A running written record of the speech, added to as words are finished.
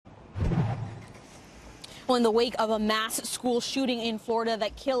Well, in the wake of a mass school shooting in Florida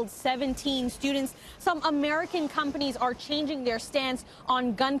that killed 17 students, some American companies are changing their stance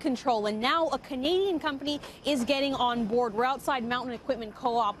on gun control. And now a Canadian company is getting on board. We're outside Mountain Equipment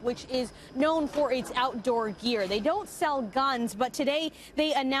Co-op, which is known for its outdoor gear. They don't sell guns, but today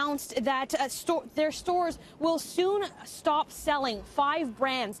they announced that their stores will soon stop selling 5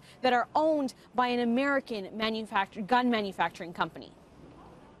 brands that are owned by an American gun manufacturing company.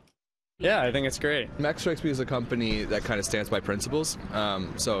 Yeah, I think it's great. MEC strikes me as a company that kind of stands by principles.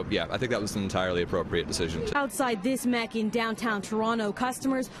 So, yeah, I think that was an entirely appropriate decision. Outside this MEC in downtown Toronto,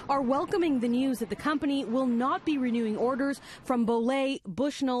 customers are welcoming the news that the company will not be renewing orders from Bollé,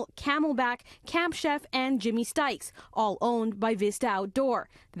 Bushnell, Camelback, Camp Chef, and Jimmy Stikes, all owned by Vista Outdoor.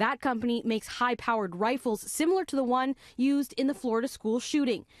 That company makes high-powered rifles similar to the one used in the Florida school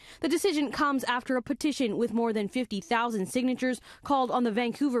shooting. The decision comes after a petition with more than 50,000 signatures called on the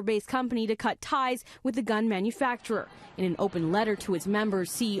Vancouver-based company to cut ties with the gun manufacturer. In an open letter to its members,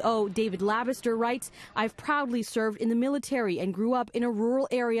 CEO David Labister writes, "I've proudly served in the military and grew up in a rural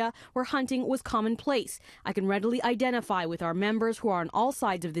area where hunting was commonplace. I can readily identify with our members who are on all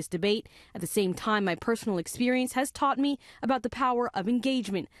sides of this debate. At the same time, my personal experience has taught me about the power of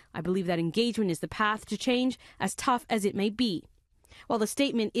engagement. I believe that engagement is the path to change, as tough as it may be." While the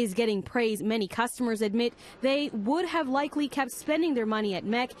statement is getting praise, many customers admit they would have likely kept spending their money at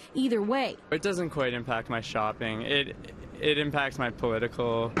MEC either way. It doesn't quite impact my shopping. It impacts my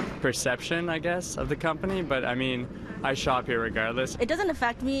political perception, I guess, of the company, but I mean, I shop here regardless. It doesn't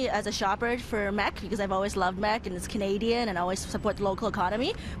affect me as a shopper for MEC because I've always loved MEC and it's Canadian and I always support the local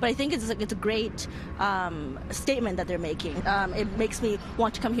economy, but I think it's a great statement that they're making. It makes me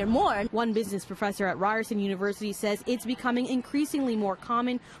want to come here more. One business professor at Ryerson University says it's becoming increasingly more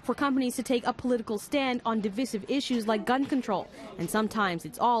common for companies to take a political stand on divisive issues like gun control, and sometimes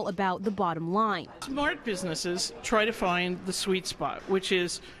it's all about the bottom line. Smart businesses try to find the sweet spot, which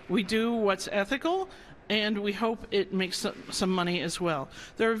is we do what's ethical and we hope it makes some money as well.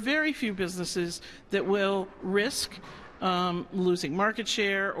 There are very few businesses that will risk losing market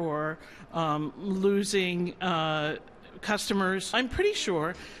share or losing customers. I'm pretty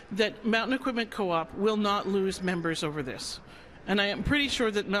sure that Mountain Equipment Co-op will not lose members over this. And I am pretty sure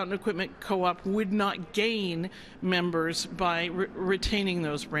that Mountain Equipment Co-op would not gain members by retaining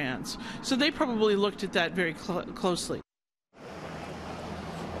those brands. So they probably looked at that very closely.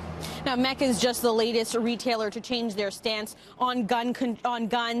 Now, MEC is just the latest retailer to change their stance on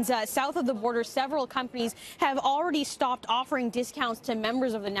guns. South of the border, several companies have already stopped offering discounts to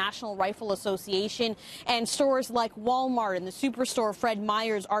members of the National Rifle Association, and stores like Walmart and the Superstore Fred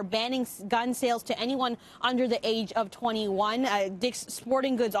Meyer's are banning gun sales to anyone under the age of 21. Dick's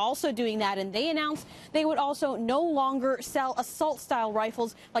Sporting Goods also doing that, and they announced they would also no longer sell assault-style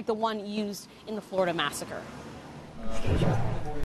rifles like the one used in the Florida massacre.